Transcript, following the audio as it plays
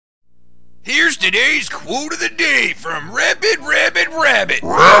Here's today's quote of the day from Rabbit.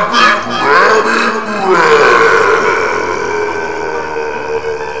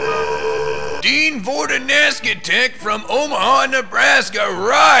 Dean Vortanaskatek from Omaha, Nebraska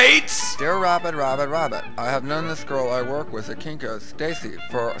writes, Dear Rabbit, I have known this girl I work with at Kinko's, Stacy,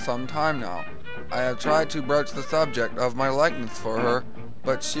 for some time now. I have tried to broach the subject of my likeness for her,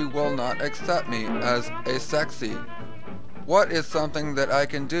 but she will not accept me as a sexy. What is something that I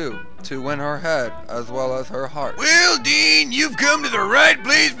can do to win her head as well as her heart? Well, Dean, you've come to the right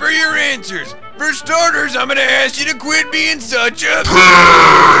place for your answers. For starters, I'm gonna ask you to quit being such a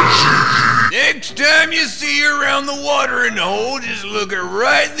Next time you see her around the watering hole, just look her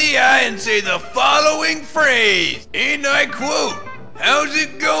right in the eye and say the following phrase, and I quote, "How's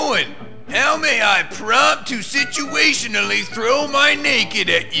it going? How may I prompt to situationally throw my naked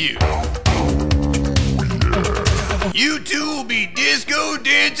at you?" You two will be disco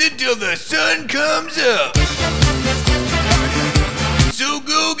dancing till the sun comes up. So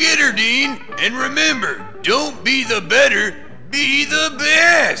go get her, Dean, and remember, don't be the better, be the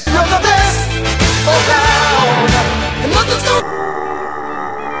best. You're the best. Oh, God.